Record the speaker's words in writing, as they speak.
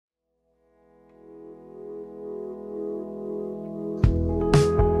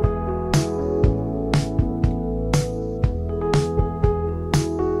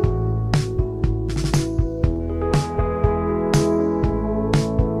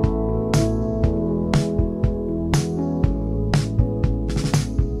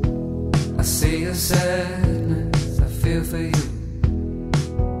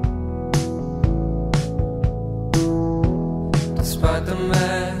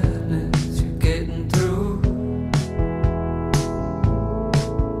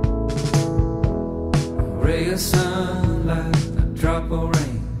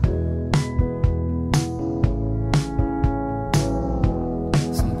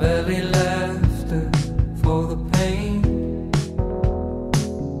belly laughter for the pain,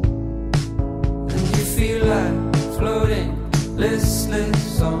 and you feel like floating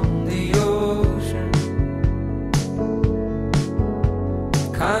listless on the ocean,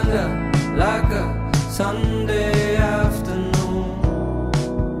 kinda like a Sunday afternoon.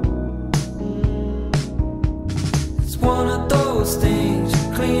 It's one of those things,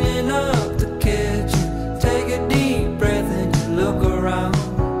 you're cleaning up the kitchen, take a deep breath and you look around.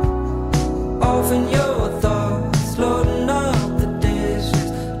 Often your thoughts loading up the dishes,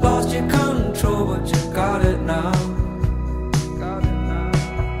 lost your control but you got it now.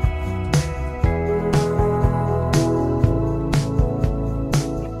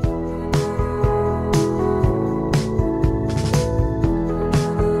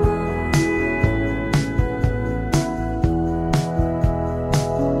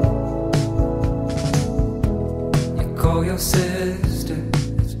 Call your sister,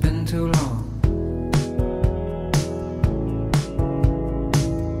 it's been too long.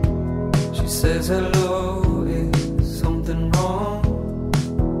 She says hello, is something wrong?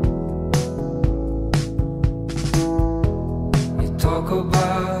 You talk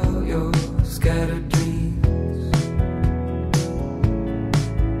about your scattered dreams,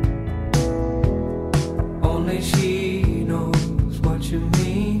 only she knows what you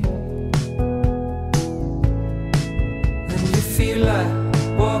mean. Feel like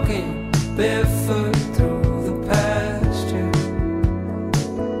walking barefoot